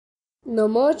The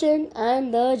merchant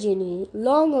and the genie.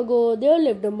 Long ago there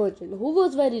lived a merchant who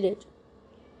was very rich.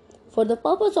 For the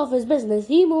purpose of his business,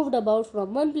 he moved about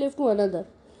from one place to another.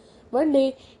 One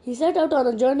day, he set out on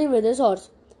a journey with his horse.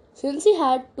 Since he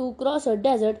had to cross a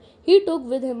desert, he took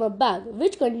with him a bag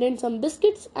which contained some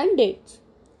biscuits and dates.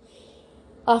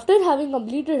 After having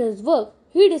completed his work,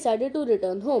 he decided to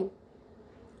return home.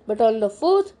 But on the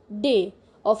fourth day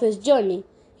of his journey,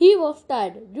 he was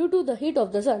tired due to the heat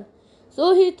of the sun.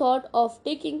 So he thought of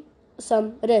taking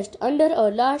some rest under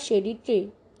a large shady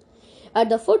tree. At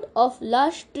the foot of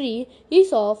large tree, he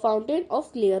saw a fountain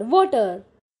of clear water.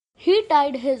 He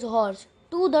tied his horse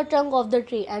to the trunk of the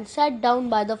tree and sat down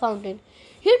by the fountain.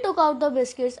 He took out the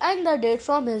biscuits and the dates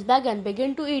from his bag and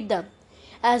began to eat them.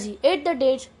 As he ate the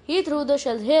dates, he threw the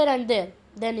shells here and there.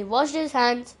 Then he washed his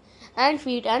hands and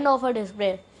feet and offered his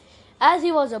prayer. As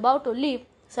he was about to leave,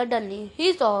 suddenly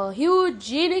he saw a huge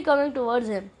genie coming towards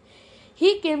him.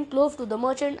 He came close to the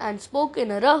merchant and spoke in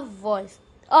a rough voice.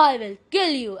 "I will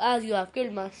kill you as you have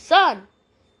killed my son."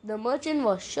 The merchant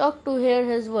was shocked to hear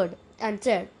his word and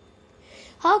said,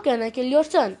 "How can I kill your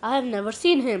son? I have never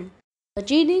seen him." The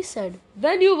genie said,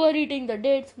 "When you were eating the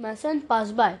dates, my son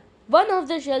passed by. One of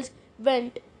the shells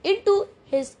went into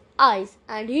his eyes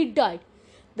and he died."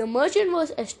 The merchant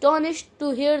was astonished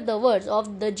to hear the words of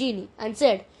the genie and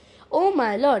said, "Oh my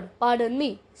lord, pardon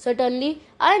me. Certainly,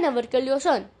 I never killed your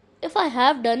son. If I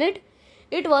have done it,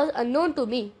 it was unknown to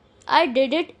me. I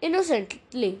did it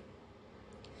innocently.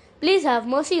 Please have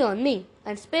mercy on me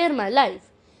and spare my life."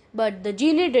 But the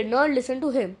genie did not listen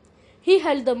to him. He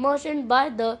held the merchant by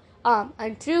the arm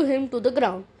and threw him to the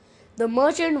ground. The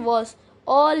merchant was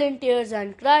all in tears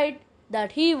and cried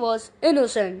that he was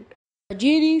innocent. The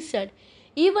genie said,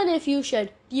 "Even if you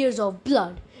shed tears of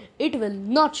blood, it will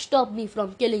not stop me from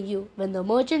killing you." When the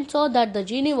merchant saw that the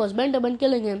genie was bent upon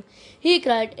killing him, he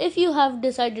cried, "If you have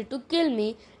decided to kill me,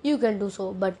 you can do so,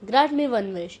 but grant me one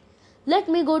wish. Let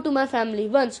me go to my family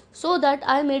once, so that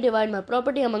I may divide my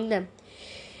property among them.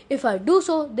 If I do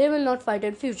so, they will not fight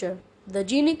in future." The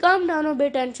genie calmed down a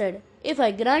bit and said, "If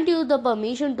I grant you the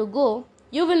permission to go,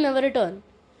 you will never return."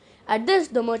 At this,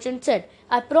 the merchant said,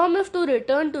 "I promise to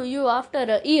return to you after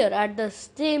a year at the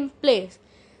same place,"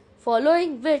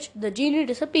 following which the genie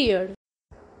disappeared.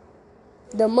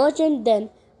 The merchant then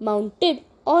mounted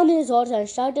on his horse and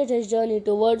started his journey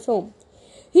towards home.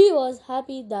 He was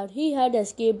happy that he had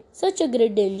escaped such a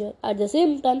great danger. At the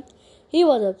same time, he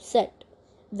was upset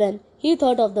when he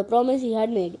thought of the promise he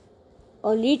had made.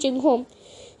 On reaching home,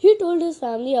 he told his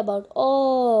family about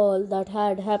all that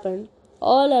had happened.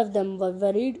 All of them were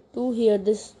worried to hear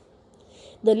this.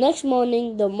 The next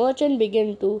morning, the merchant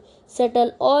began to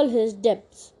settle all his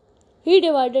debts. He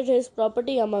divided his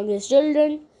property among his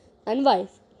children and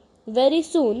wife. Very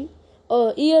soon, a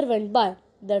year went by.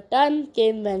 The time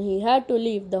came when he had to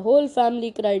leave. The whole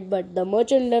family cried, but the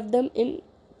merchant left them in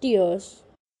tears.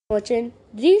 The merchant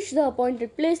reached the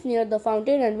appointed place near the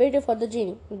fountain and waited for the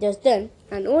genie. Just then,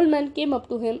 an old man came up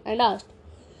to him and asked,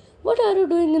 "What are you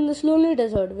doing in this lonely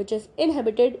desert, which is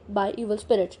inhabited by evil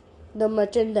spirits?" The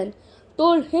merchant then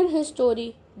told him his story.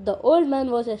 The old man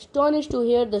was astonished to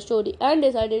hear the story and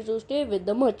decided to stay with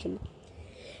the merchant.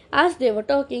 As they were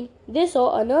talking, they saw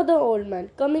another old man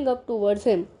coming up towards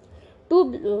him. Two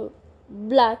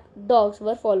black dogs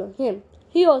were following him.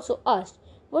 He also asked,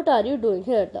 "What are you doing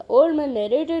here?" The old man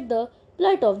narrated the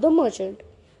plight of the merchant.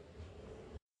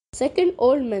 The second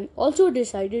old man also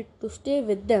decided to stay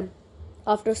with them.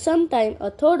 After some time,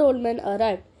 a third old man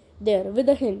arrived there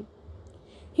with a hen.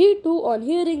 He too, on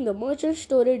hearing the merchant's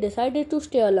story, decided to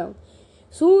stay along.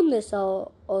 Soon they saw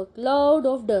a cloud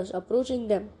of dust approaching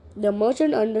them. The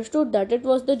merchant understood that it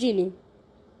was the genie.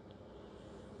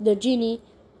 The genie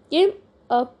came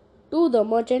up to the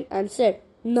merchant and said,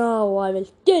 "Now I will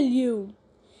kill you."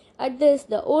 At this,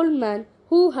 the old man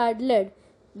who had led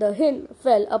the hen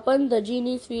fell upon the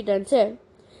genie's feet and said,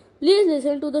 "Please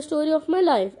listen to the story of my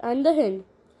life and the hen.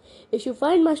 If you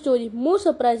find my story more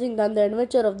surprising than the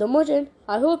adventure of the merchant,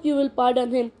 I hope you will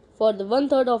pardon him for the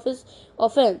one-third of his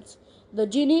offense." The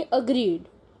genie agreed.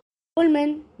 The old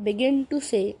man began to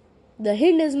say, "The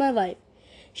hen is my wife.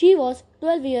 She was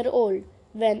 12 years old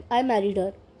when I married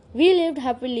her. We lived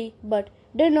happily but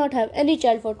did not have any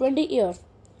child for 20 years.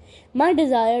 My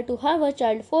desire to have a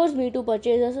child forced me to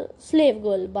purchase a slave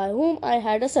girl by whom I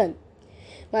had a son.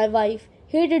 My wife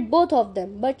hated both of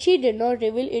them, but she did not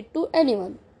reveal it to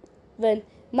anyone. When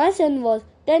my son was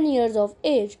 10 years of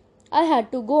age, I had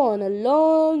to go on a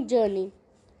long journey.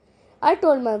 I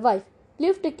told my wife,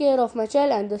 'Please take care of my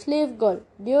child and the slave girl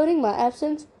during my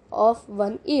absence of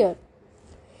 1 year.'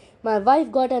 My wife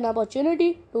got an opportunity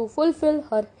to fulfill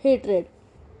her hatred.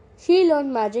 She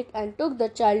learned magic and took the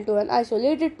child to an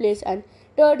isolated place and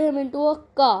turned him into a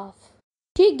calf.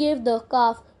 She gave the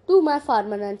calf to my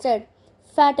farmer and said,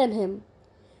 "Fatten him."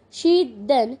 She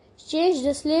then changed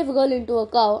the slave girl into a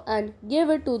cow and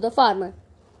gave it to the farmer.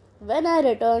 When I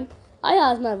returned, I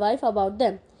asked my wife about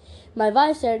them. My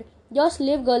wife said, "Your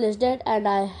slave girl is dead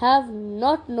and I have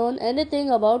not known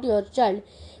anything about your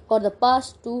child for the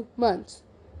past 2 months."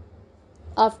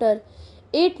 After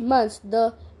 8 months, the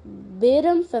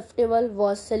Bairam festival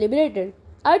was celebrated.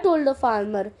 I told the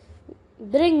farmer,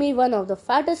 "Bring me one of the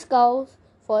fattest cows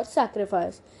for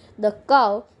sacrifice." The cow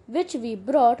which we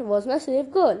brought was my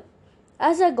slave girl.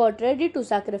 As I got ready to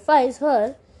sacrifice her,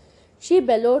 she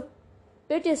bellowed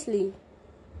piteously.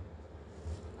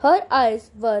 Her eyes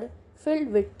were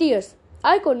filled with tears.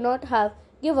 I could not have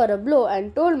given her a blow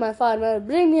and told my farmer,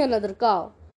 "Bring me another cow."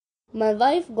 My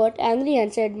wife got angry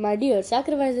and said, "My dear,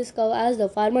 sacrifice this cow as the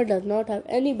farmer does not have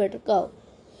any better cow."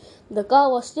 The cow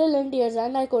was still in tears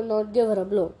and I could not give her a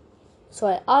blow. So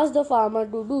I asked the farmer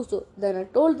to do so. Then I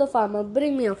told the farmer,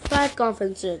 "Bring me a fat calf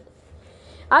instead."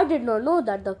 I did not know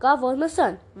that the calf was my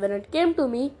son. When it came to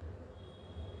me,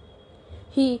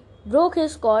 he broke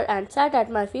his cord and sat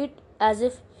at my feet as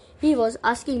if he was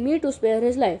asking me to spare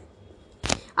his life.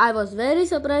 I was very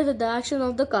surprised with the action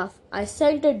of the calf. I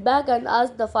sent it back and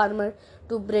asked the farmer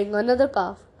to bring another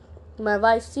calf. My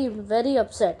wife seemed very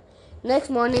upset.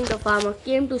 Next morning, the farmer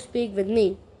came to speak with me.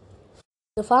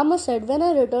 The farmer said, "When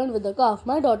I returned with the calf,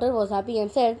 my daughter was happy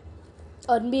and said,"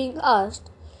 on being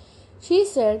asked, she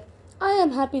said, "I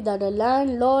am happy that a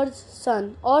landlord's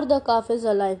son or the calf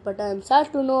is alive, but I am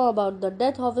sad to know about the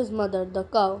death of his mother, the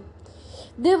cow.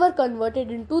 They were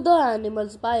converted into the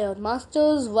animals by our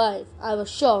master's wife." I was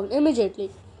shocked immediately.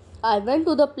 I went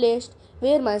to the place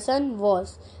where my son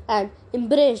was and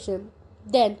embraced him.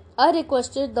 Then I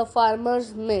requested the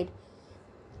farmer's maid,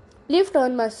 "Please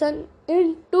turn my son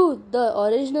into the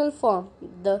original form."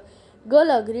 The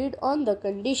girl agreed on the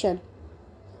condition,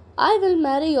 "I will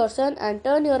marry your son and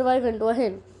turn your wife into a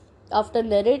hen." After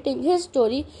narrating his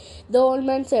story, the old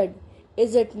man said,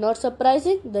 "Is it not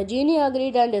surprising?" The genie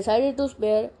agreed and decided to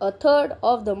spare a third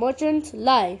of the merchant's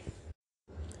life.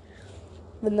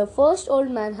 When the first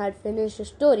old man had finished his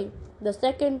story, the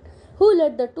second, who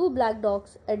led the two black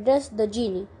dogs, addressed the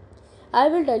genie. "I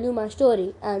will tell you my story,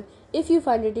 and if you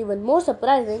find it even more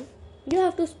surprising, you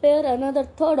have to spare another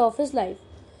third of his life."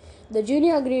 The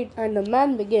genie agreed, and the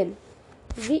man began.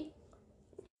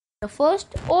 The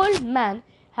first old man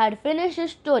had finished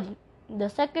his story.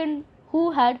 The second, who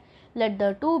had led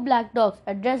the two black dogs,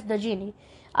 addressed the genie.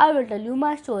 "I will tell you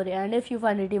my story, and if you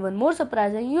find it even more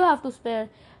surprising, you have to spare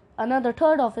another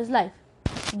third of his life."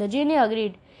 The genie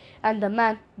agreed, and the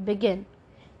man began.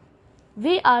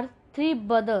 "We are three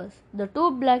brothers, the two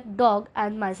black dogs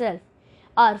and myself.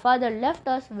 Our father left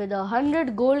us with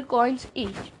 100 gold coins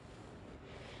each.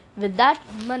 With that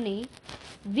money,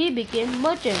 we became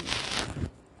merchants.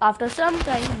 After some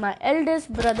time, my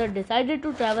eldest brother decided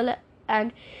to travel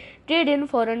and trade in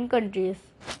foreign countries.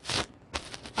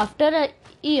 After a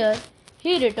year,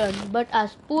 he returned, but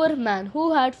as poor man who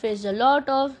had faced a lot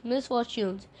of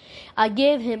misfortunes. I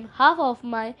gave him half of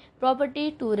my property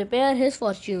to repair his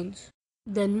fortunes.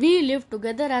 Then we lived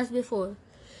together as before.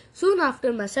 Soon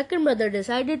after, my second brother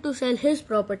decided to sell his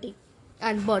property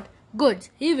and bought goods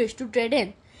he wished to trade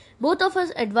in. Both of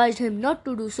us advised him not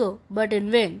to do so, but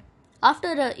in vain. After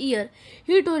a year,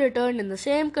 he too returned in the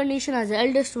same condition as the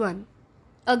eldest one.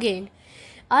 Again,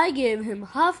 I gave him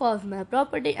half of my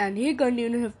property and he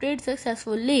continued his trade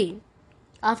successfully.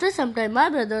 After some time, my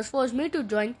brothers forced me to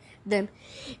join them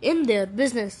in their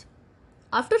business.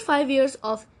 After 5 years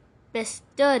of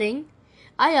pestering,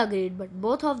 I agreed, but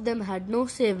both of them had no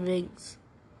savings.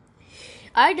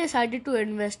 I decided to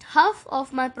invest half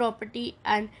of my property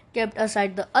and kept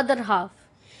aside the other half,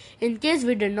 in case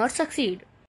we did not succeed.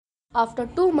 After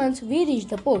 2 months, we reached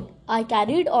the port. I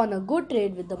carried on a good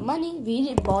trade with the money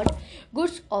we bought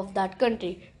goods of that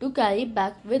country to carry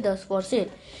back with us for sale.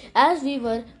 As we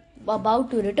were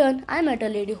about to return, I met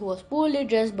a lady who was poorly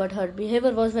dressed, but her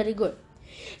behavior was very good.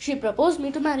 She proposed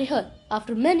me to marry her.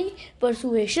 After many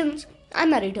persuasions, I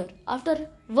married her.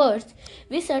 Afterwards,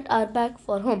 we set our back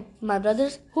for home. My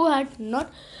brothers, who had not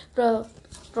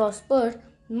prospered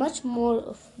much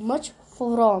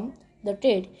from the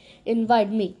trade,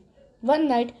 invited me. One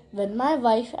night, when my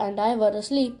wife and I were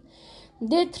asleep,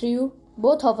 they threw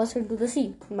both of us into the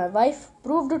sea. My wife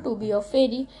proved to be a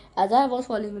fairy. As I was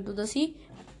falling into the sea,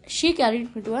 she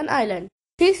carried me to an island.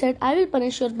 She said, "I will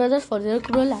punish your brothers for their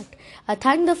cruel act." I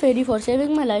thanked the fairy for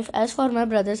saving my life. As for my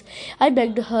brothers, I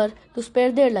begged her to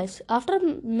spare their lives. After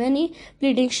many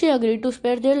pleadings, she agreed to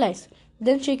spare their lives.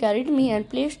 Then she carried me and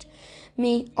placed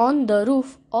me on the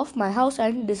roof of my house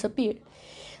and disappeared.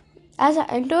 As I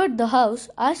entered the house,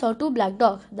 I saw two black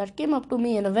dogs that came up to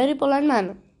me in a very polite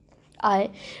manner.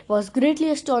 I was greatly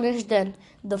astonished then.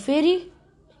 The fairy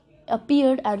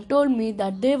appeared and told me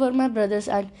that they were my brothers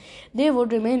and they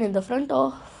would remain in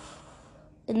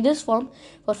this form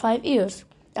for 5 years.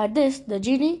 At this, the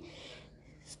genie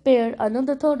spared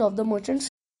another third of the merchant's.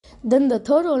 Then the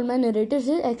third old man narrated his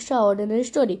extraordinary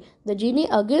story. The genie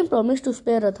again promised to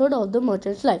spare a third of the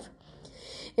merchant's life.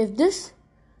 If this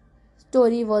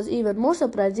story was even more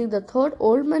surprising, the third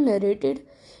old man narrated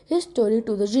his story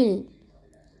to the genie.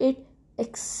 It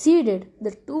exceeded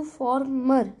the two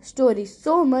former stories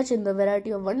so much in the variety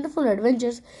of wonderful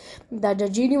adventures that the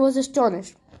genie was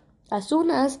astonished. As soon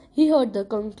as he heard the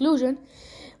conclusion,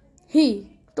 he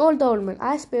told the old man,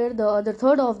 I spared the other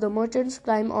third of the merchant's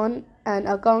crime on an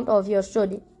account of your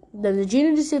story. Then the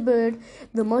genie disappeared.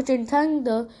 The merchant thanked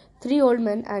the three old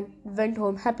men and went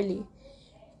home happily.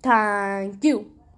 Thank you.